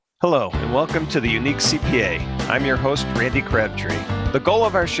Hello, and welcome to the Unique CPA. I'm your host, Randy Crabtree. The goal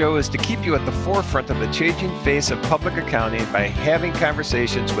of our show is to keep you at the forefront of the changing face of public accounting by having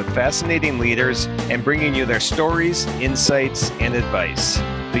conversations with fascinating leaders and bringing you their stories, insights, and advice.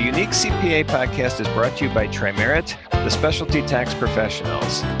 The Unique CPA podcast is brought to you by Tri-Merit, the specialty tax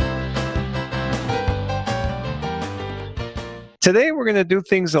professionals. Today, we're going to do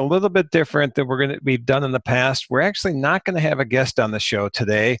things a little bit different than we've done in the past. We're actually not going to have a guest on the show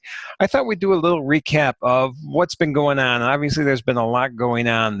today. I thought we'd do a little recap of what's been going on. Obviously, there's been a lot going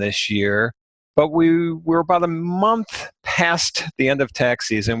on this year, but we're about a month past the end of tax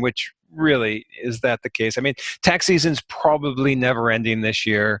season, which really is that the case? I mean, tax season's probably never ending this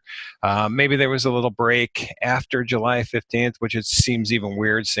year. Maybe there was a little break after July 15th, which it seems even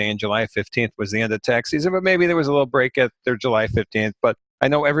weird saying July 15th was the end of tax season, but maybe there was a little break after July 15th. But I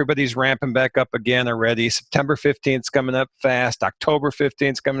know everybody's ramping back up again already. September 15th is coming up fast. October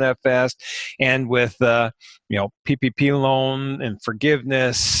 15th is coming up fast. And with PPP loan and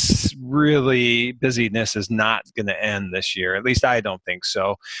forgiveness, really busyness is not going to end this year. At least I don't think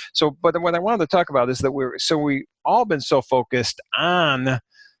so. But what I wanted to talk about is that we all been so focused on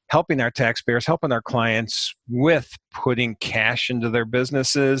helping our taxpayers, helping our clients with putting cash into their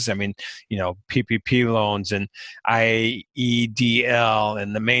businesses. I mean, PPP loans and IEDL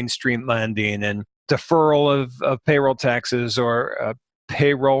and the mainstream lending and deferral of payroll taxes or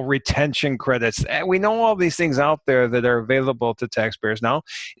payroll retention credits. We know all these things out there that are available to taxpayers now.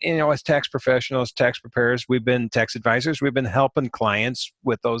 As tax professionals, tax preparers, tax advisors, we've been helping clients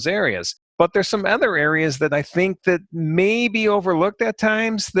with those areas. But there's some other areas that I think that may be overlooked at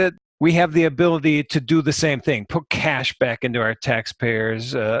times that we have the ability to do the same thing, put cash back into our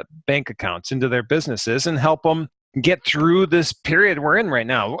taxpayers' bank accounts, into their businesses, and help them get through this period we're in right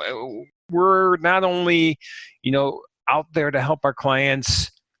now. We're not only, out there to help our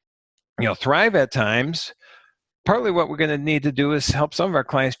clients, thrive at times. Partly what we're going to need to do is help some of our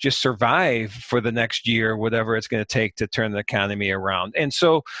clients just survive for the next year, whatever it's going to take to turn the economy around. And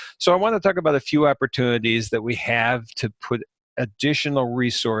so I want to talk about a few opportunities that we have to put additional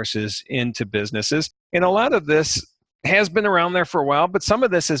resources into businesses. And a lot of this has been around there for a while, but some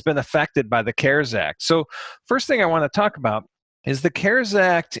of this has been affected by the CARES Act. So first thing I want to talk about is the CARES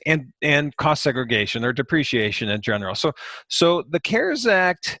Act and cost segregation or depreciation in general. So the CARES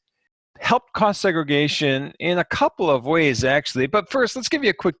Act helped cost segregation in a couple of ways, actually. But first, let's give you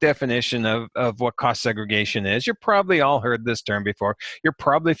a quick definition of what cost segregation is. You've probably all heard this term before. You're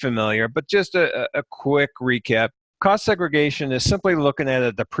probably familiar, but just a quick recap. Cost segregation is simply looking at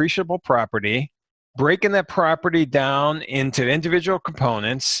a depreciable property, breaking that property down into individual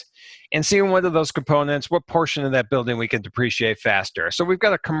components, and seeing what of those components, what portion of that building we can depreciate faster. So we've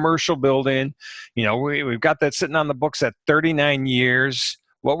got a commercial building. We've got that sitting on the books at 39 years.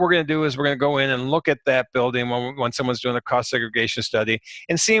 What we're going to do is we're going to go in and look at that building when someone's doing a cost segregation study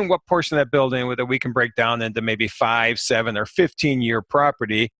and seeing what portion of that building that we can break down into maybe 5, 7, or 15-year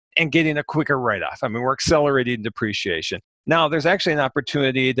property and getting a quicker write-off. I mean, we're accelerating depreciation. Now, there's actually an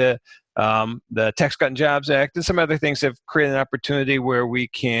opportunity to, the Tax Cut and Jobs Act and some other things have created an opportunity where we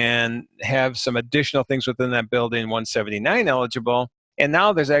can have some additional things within that building, 179 eligible. And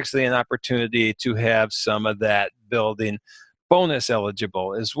now there's actually an opportunity to have some of that building bonus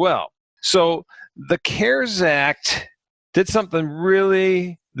eligible as well. So the CARES Act did something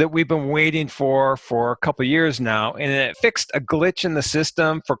really that we've been waiting for a couple of years now, and it fixed a glitch in the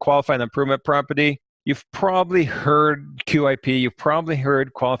system for qualified improvement property. You've probably heard QIP, you've probably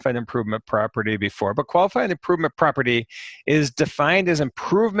heard qualified improvement property before, but qualified improvement property is defined as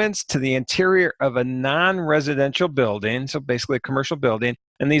improvements to the interior of a non-residential building, so basically a commercial building,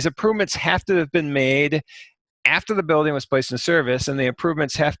 and these improvements have to have been made after the building was placed in service, and the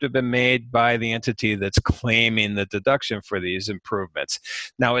improvements have to have been made by the entity that's claiming the deduction for these improvements.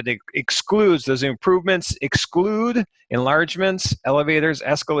 Now, those improvements exclude enlargements, elevators,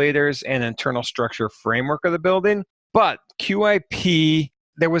 escalators, and internal structure framework of the building. But QIP,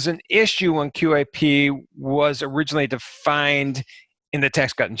 there was an issue when QIP was originally defined in the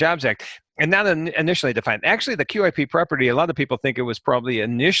Tax Cut and Jobs Act. And not initially defined. Actually, the QIP property, a lot of people think it was probably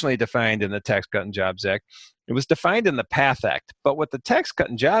initially defined in the Tax Cut and Jobs Act. It was defined in the PATH Act. But what the Tax Cut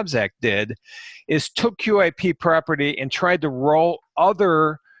and Jobs Act did is took QIP property and tried to roll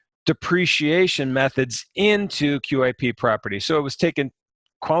other depreciation methods into QIP property. So it was taking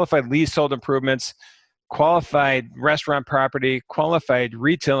qualified leasehold improvements, qualified restaurant property, qualified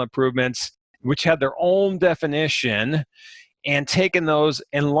retail improvements, which had their own definition, and taking those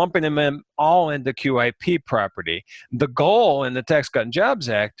and lumping them in all into QIP property. The goal in the Tax Cut and Jobs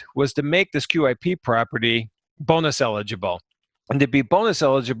Act was to make this QIP property bonus eligible. And to be bonus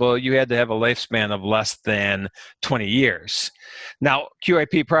eligible, you had to have a lifespan of less than 20 years. Now,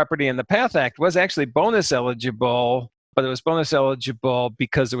 QIP property in the PATH Act was actually bonus eligible, but it was bonus eligible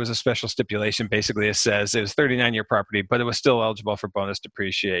because there was a special stipulation. Basically, it says it was 39-year property, but it was still eligible for bonus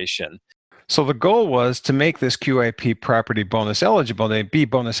depreciation. So the goal was to make this QIP property bonus eligible. To be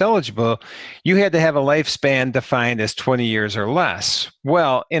bonus eligible, you had to have a lifespan defined as 20 years or less.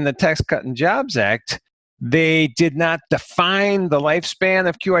 Well, in the Tax Cut and Jobs Act, they did not define the lifespan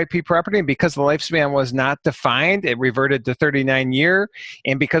of QIP property. And because the lifespan was not defined, it reverted to 39-year.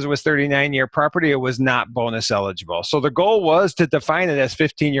 And because it was 39-year property, it was not bonus eligible. So the goal was to define it as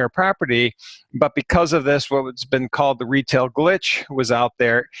 15-year property. But because of this, what's been called the retail glitch was out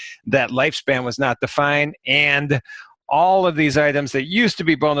there. That lifespan was not defined. And all of these items that used to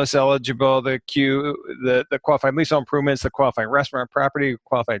be bonus eligible, the qualified leasehold improvements, the qualified restaurant property,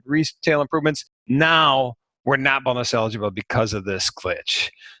 qualified retail improvements, now we're not bonus eligible because of this glitch.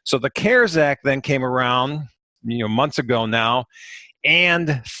 So the CARES Act then came around, months ago now,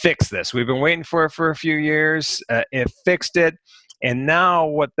 and fixed this. We've been waiting for it for a few years. It fixed it. And now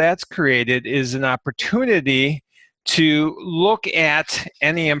what that's created is an opportunity to look at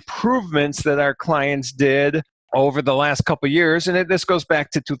any improvements that our clients did over the last couple of years, and this goes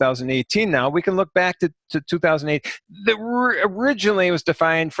back to 2018 now. We can look back to 2008. Originally, it was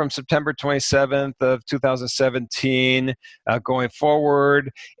defined from September 27th of 2017 going forward.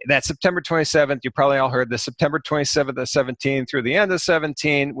 That September 27th, you probably all heard this, September 27th of 17 through the end of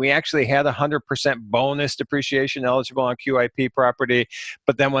 17, we actually had 100% bonus depreciation eligible on QIP property.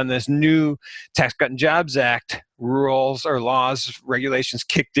 But then when this new Tax Cut and Jobs Act rules or laws, regulations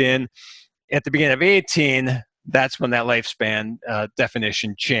kicked in at the beginning of 18, that's when that lifespan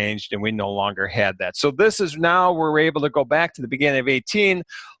definition changed, and we no longer had that. So this is now we're able to go back to the beginning of 18,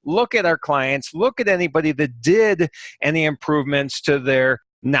 look at our clients, look at anybody that did any improvements to their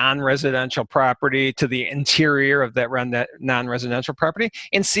non-residential property, to the interior of that non-residential property,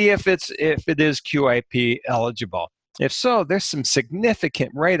 and see if it is QIP eligible. If so, there's some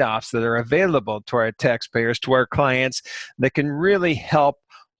significant write-offs that are available to our taxpayers, to our clients, that can really help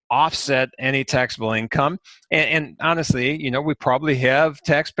offset any taxable income. And honestly, we probably have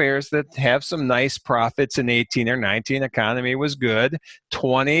taxpayers that have some nice profits in 18 or 19. Economy was good.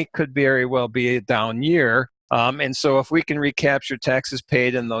 20 could very well be a down year. And so if we can recapture taxes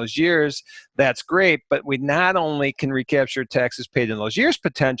paid in those years, that's great. But we not only can recapture taxes paid in those years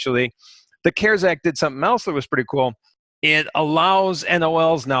potentially, the CARES Act did something else that was pretty cool. It allows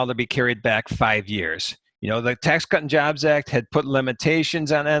NOLs now to be carried back 5 years. The Tax Cut and Jobs Act had put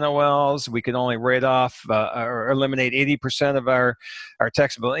limitations on NOLs. We could only write off or eliminate 80% of our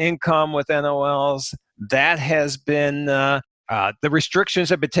taxable income with NOLs. That has been, the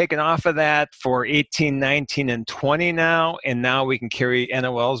restrictions have been taken off of that for 18, 19, and 20 now. And now we can carry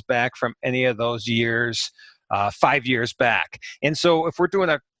NOLs back from any of those years, 5 years back. And so if we're doing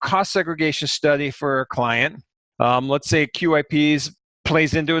a cost segregation study for a client, let's say QIPs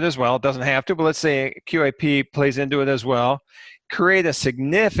plays into it as well. It doesn't have to, but let's say QIP plays into it as well. Create a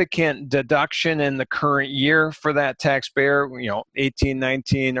significant deduction in the current year for that taxpayer, 18,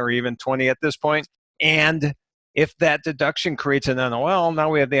 19, or even 20 at this point. And if that deduction creates an NOL, now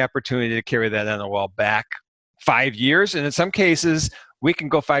we have the opportunity to carry that NOL back 5 years. And in some cases, we can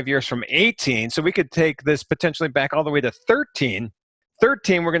go 5 years from 18. So we could take this potentially back all the way to 13.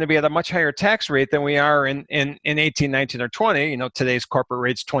 13, we're going to be at a much higher tax rate than we are in 18, 19, or 20. Today's corporate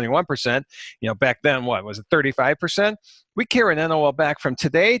rate's 21%. Back then, what was it, 35%? We carry an NOL back from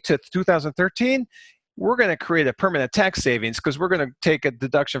today to 2013. We're going to create a permanent tax savings because we're going to take a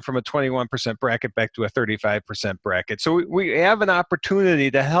deduction from a 21% bracket back to a 35% bracket. So we have an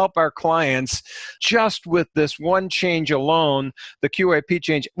opportunity to help our clients just with this one change alone, the QIP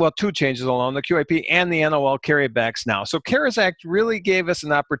change, well, two changes alone, the QIP and the NOL carrybacks now. So CARES Act really gave us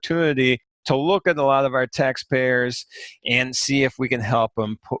an opportunity to look at a lot of our taxpayers and see if we can help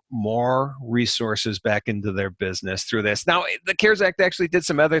them put more resources back into their business through this. Now, the CARES Act actually did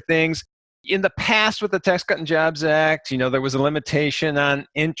some other things. In the past with the Tax Cut and Jobs Act, there was a limitation on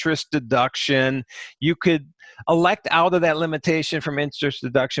interest deduction. You could elect out of that limitation from interest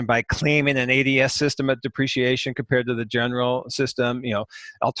deduction by claiming an ADS system of depreciation compared to the general system,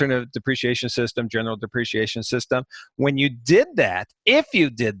 alternative depreciation system, general depreciation system. When you did that, if you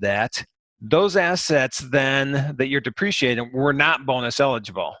did that, those assets then that you're depreciating were not bonus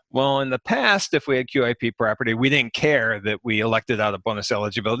eligible. Well, in the past, if we had QIP property, we didn't care that we elected out of bonus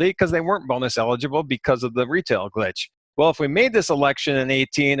eligibility because they weren't bonus eligible because of the retail glitch. Well, if we made this election in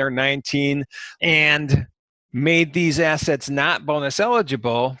 18 or 19 and made these assets not bonus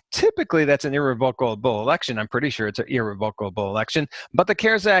eligible, typically that's an irrevocable election. I'm pretty sure it's an irrevocable election. But the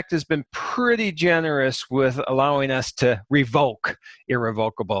CARES Act has been pretty generous with allowing us to revoke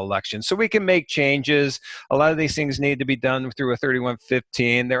irrevocable elections. So we can make changes. A lot of these things need to be done through a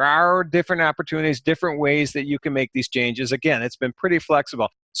 3115. There are different opportunities, different ways that you can make these changes. Again, it's been pretty flexible.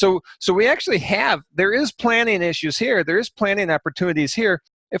 So we actually there is planning issues here. There is planning opportunities here.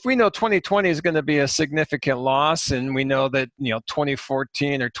 If we know 2020 is going to be a significant loss, and we know that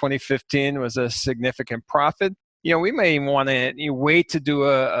 2014 or 2015 was a significant profit, we may want to wait to do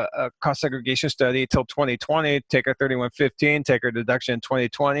a cost segregation study till 2020, take our 3115, take our deduction in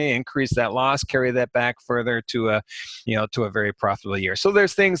 2020, increase that loss, carry that back further to a very profitable year. So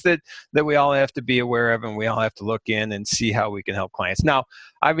there's things that we all have to be aware of, and we all have to look in and see how we can help clients. Now,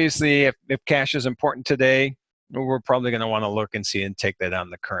 obviously, if cash is important today, we're probably going to want to look and see and take that on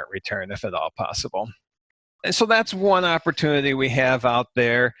the current return if at all possible. And so that's one opportunity we have out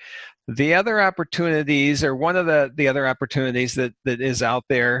there. The other opportunities, or one of the other opportunities that is out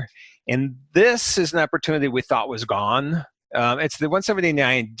there, and this is an opportunity we thought was gone. It's the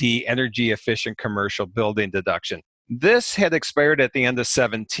 179D energy efficient commercial building deduction. This had expired at the end of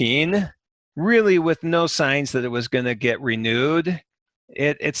 17, really with no signs that it was going to get renewed.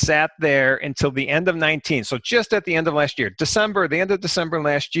 It sat there until the end of 19. So just at the end of last year, the end of December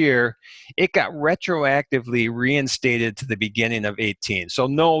last year, it got retroactively reinstated to the beginning of 18. So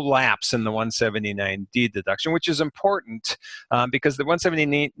no lapse in the 179D deduction, which is important because the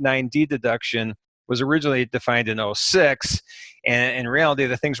 179D deduction was originally defined in 06. And in reality,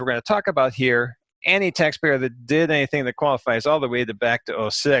 the things we're going to talk about here, any taxpayer that did anything that qualifies all the way back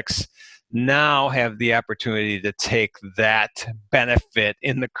to 06 now have the opportunity to take that benefit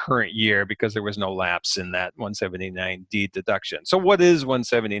in the current year because there was no lapse in that 179D deduction. So what is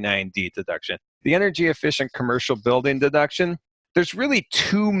 179D deduction? The energy efficient commercial building deduction. There's really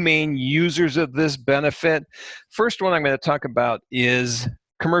two main users of this benefit. First one I'm going to talk about is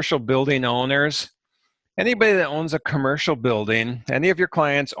commercial building owners. Anybody that owns a commercial building, any of your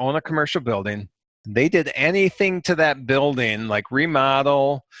clients own a commercial building, they did anything to that building like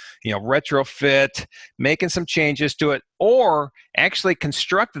remodel, retrofit, making some changes to it, or actually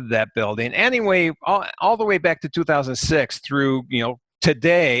constructed that building anyway, all the way back to 2006 through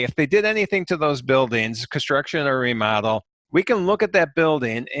today. If they did anything to those buildings, construction or remodel, we can look at that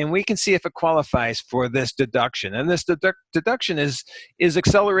building and we can see if it qualifies for this deduction. And this deduction is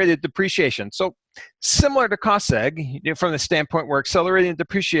accelerated depreciation. So similar to cost seg, from the standpoint we're accelerating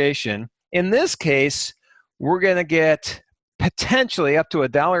depreciation. In this case, we're going to get potentially up to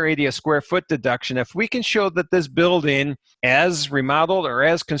 $1.80 a square foot deduction if we can show that this building, as remodeled or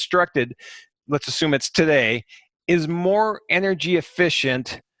as constructed, let's assume it's today, is more energy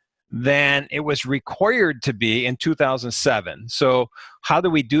efficient than it was required to be in 2007. So how do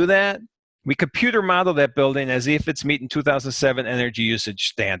we do that? We computer model that building as if it's meeting 2007 energy usage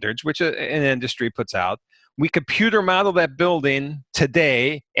standards, which an industry puts out. We computer model that building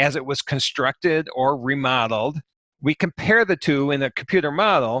today as it was constructed or remodeled. We compare the two in a computer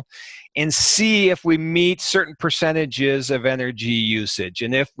model and see if we meet certain percentages of energy usage.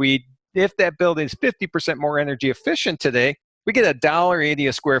 And if that building is 50% more energy efficient today, we get $1.80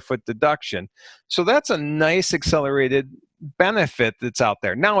 a square foot deduction. So that's a nice accelerated benefit that's out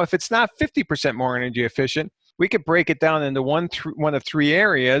there. Now, if it's not 50% more energy efficient, we could break it down into one of three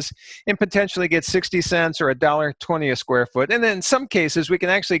areas and potentially get 60 cents or $1.20 a square foot. And then in some cases, we can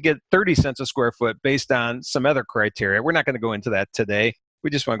actually get 30 cents a square foot based on some other criteria. We're not going to go into that today.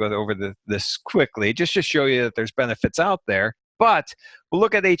 We just want to go over this quickly just to show you that there's benefits out there. But we'll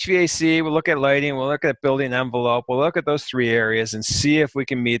look at HVAC, we'll look at lighting, we'll look at building envelope, we'll look at those three areas and see if we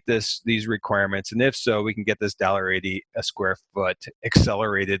can meet these requirements. And if so, we can get this $1.80 a square foot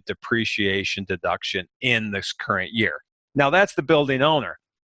accelerated depreciation deduction in this current year. Now, that's the building owner.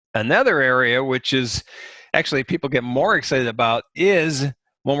 Another area, which is actually people get more excited about, is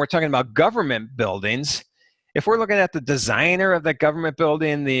when we're talking about government buildings. If we're looking at the designer of that government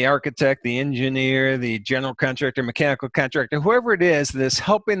building, the architect, the engineer, the general contractor, mechanical contractor, whoever it is that's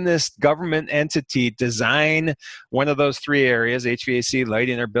helping this government entity design one of those three areas, HVAC,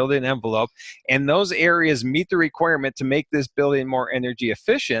 lighting, or building envelope, and those areas meet the requirement to make this building more energy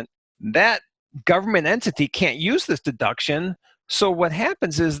efficient, that government entity can't use this deduction. So what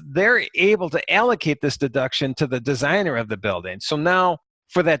happens is they're able to allocate this deduction to the designer of the building. So now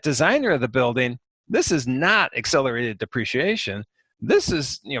for that designer of the building, this is not accelerated depreciation. this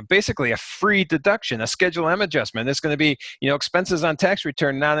is, basically a free deduction, a Schedule M adjustment. It's going to be, expenses on tax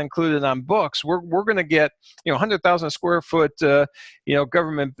return not included on books. We're going to get, 100,000 square foot,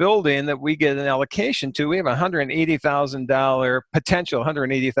 government building that we get an allocation to. We have a $180,000 potential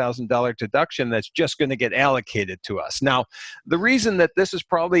 $180,000 deduction that's just going to get allocated to us. Now, the reason that this is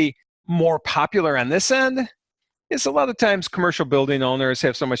probably more popular on this end is a lot of times commercial building owners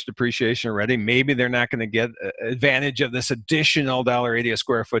have so much depreciation already. Maybe they're not going to get advantage of this additional $1.80 a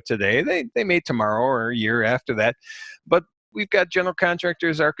square foot today. They may tomorrow or a year after that. But we've got general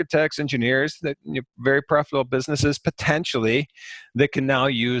contractors, architects, engineers, that very profitable businesses potentially that can now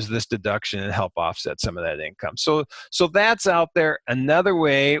use this deduction and help offset some of that income. So that's out there. Another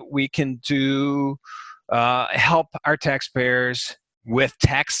way we can do help our taxpayers with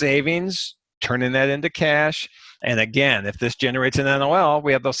tax savings, turning that into cash. And again, if this generates an NOL,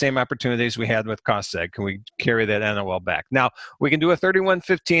 we have those same opportunities we had with cost seg. Can we carry that NOL back? Now, we can do a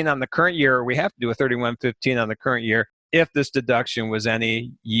 3115 on the current year, or we have to do a 3115 on the current year if this deduction was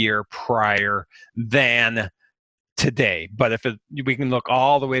any year prior than today. But if we can look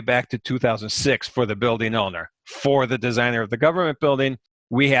all the way back to 2006 for the building owner. For the designer of the government building,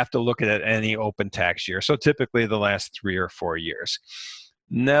 we have to look at it any open tax year. So typically the last 3 or 4 years.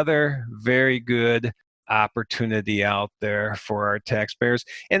 Another very good opportunity out there for our taxpayers.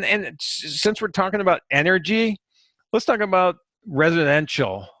 And since we're talking about energy, let's talk about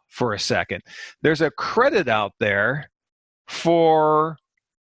residential for a second. There's a credit out there for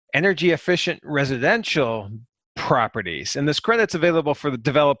energy efficient residential properties. And this credit's available for the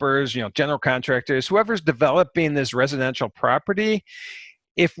developers, general contractors, whoever's developing this residential property.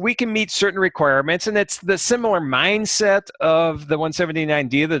 If we can meet certain requirements, and it's the similar mindset of the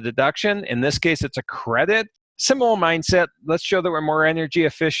 179D, the deduction, in this case it's a credit, similar mindset, let's show that we're more energy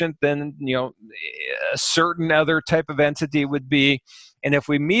efficient than a certain other type of entity would be. And if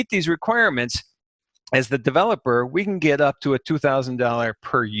we meet these requirements, as the developer, we can get up to a $2,000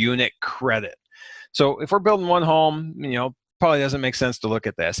 per unit credit. So if we're building one home, probably doesn't make sense to look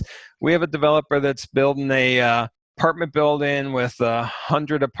at this. We have a developer that's building a apartment building with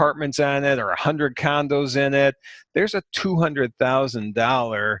 100 apartments on it or 100 condos in it. There's a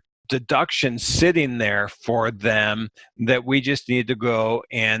 $200,000 deduction sitting there for them that we just need to go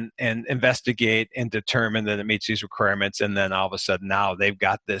and investigate and determine that it meets these requirements. And then all of a sudden now they've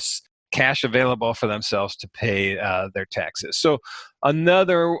got this cash available for themselves to pay their taxes. So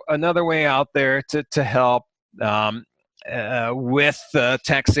another way out there to help with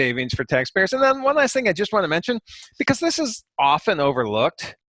tax savings for taxpayers. And then one last thing I just want to mention, because this is often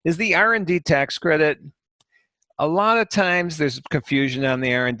overlooked, is the R&D tax credit. A lot of times there's confusion on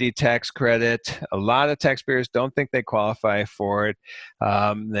the R&D tax credit. A lot of taxpayers don't think they qualify for it.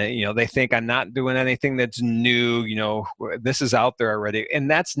 They think I'm not doing anything that's new. This is out there already, and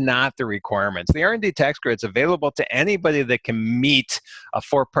that's not the requirements. The R&D tax credit's available to anybody that can meet a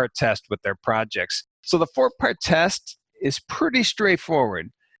 4-part test with their projects. So the 4-part test is pretty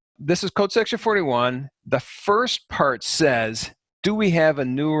straightforward. This is Code Section 41. The first part says, do we have a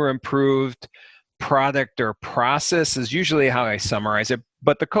new or improved product or process, is usually how I summarize it.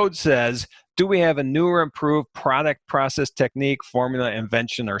 But the code says, do we have a new or improved product, process, technique, formula,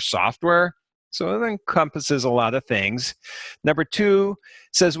 invention, or software? So it encompasses a lot of things. Number 2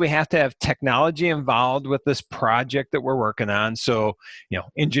 says we have to have technology involved with this project that we're working on. So,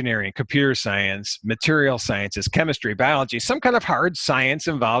 engineering, computer science, material sciences, chemistry, biology, some kind of hard science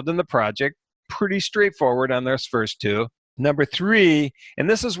involved in the project. Pretty straightforward on those first 2. Number 3, and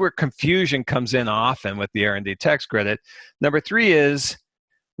this is where confusion comes in often with the R&D tax credit. Number 3 is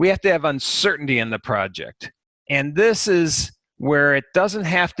we have to have uncertainty in the project. And this is where it doesn't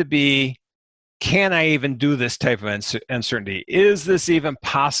have to be, can I even do this type of uncertainty? Is this even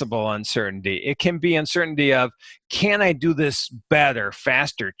possible uncertainty? It can be uncertainty of, can I do this better,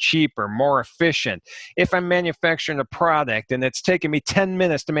 faster, cheaper, more efficient? If I'm manufacturing a product and it's taking me 10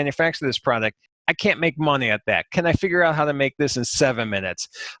 minutes to manufacture this product, I can't make money at that. Can I figure out how to make this in 7 minutes?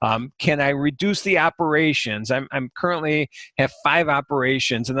 Can I reduce the operations? I'm currently have 5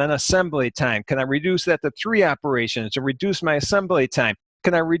 operations and then assembly time. Can I reduce that to 3 operations and reduce my assembly time?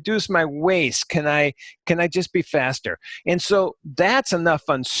 Can I reduce my waste? Can I just be faster? And so that's enough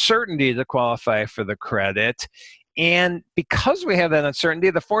uncertainty to qualify for the credit. And because we have that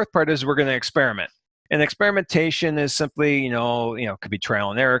uncertainty, the 4th part is we're going to experiment. And experimentation is simply, it could be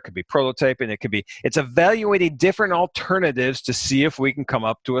trial and error, it could be prototyping, it's evaluating different alternatives to see if we can come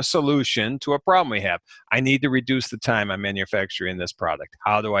up to a solution to a problem we have. I need to reduce the time I'm manufacturing this product.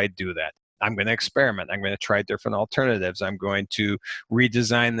 How do I do that? I'm going to experiment. I'm going to try different alternatives. I'm going to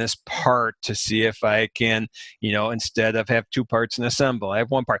redesign this part to see if I can, instead of have two parts and assemble, I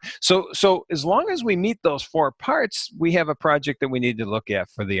have one part. So as long as we meet those four parts, we have a project that we need to look at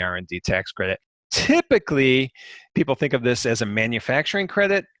for the R&D tax credit. Typically, people think of this as a manufacturing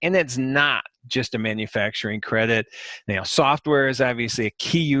credit, and it's not just a manufacturing credit. Software is obviously a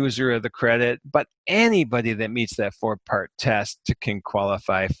key user of the credit, but anybody that meets that four-part test can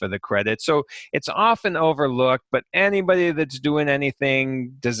qualify for the credit. So it's often overlooked, but anybody that's doing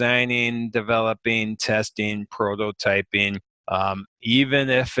anything, designing, developing, testing, prototyping, even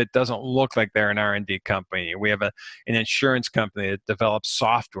if it doesn't look like they're an R&D company. We have an insurance company that develops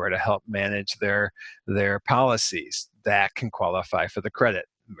software to help manage their policies. That can qualify for the credit.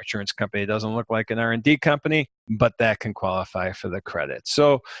 Insurance company doesn't look like an R&D company, but that can qualify for the credit.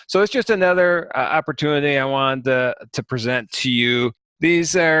 So it's just another opportunity I wanted to present to you.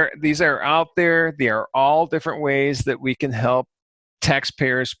 These are out there. They are all different ways that we can help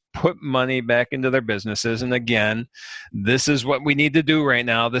taxpayers put money back into their businesses. And again, this is what we need to do right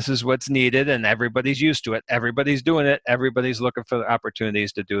now. This is what's needed, and everybody's used to it. Everybody's doing it. Everybody's looking for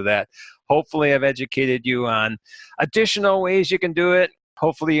opportunities to do that. Hopefully, I've educated you on additional ways you can do it.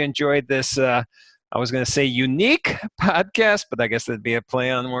 Hopefully, you enjoyed this. I was going to say unique podcast, but I guess that'd be a play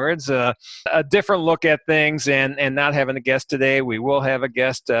on words. A different look at things, and not having a guest today. We will have a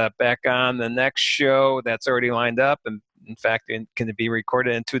guest back on the next show that's already lined up, and in fact, it can be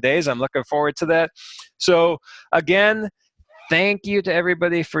recorded in 2 days. I'm looking forward to that. So again, thank you to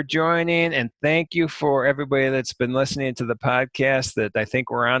everybody for joining, and thank you for everybody that's been listening to the podcast. That I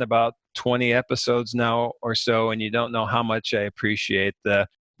think we're on about 20 episodes now or so, and you don't know how much I appreciate the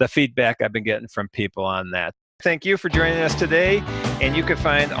feedback I've been getting from people on that. Thank you for joining us today, and you can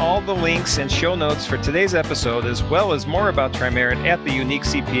find all the links and show notes for today's episode, as well as more about Tri-Merit at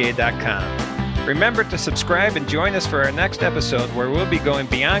theuniquecpa.com. Remember to subscribe and join us for our next episode, where we'll be going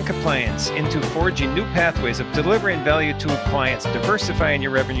beyond compliance into forging new pathways of delivering value to clients, diversifying your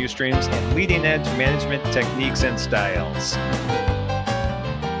revenue streams, and leading-edge management techniques and styles.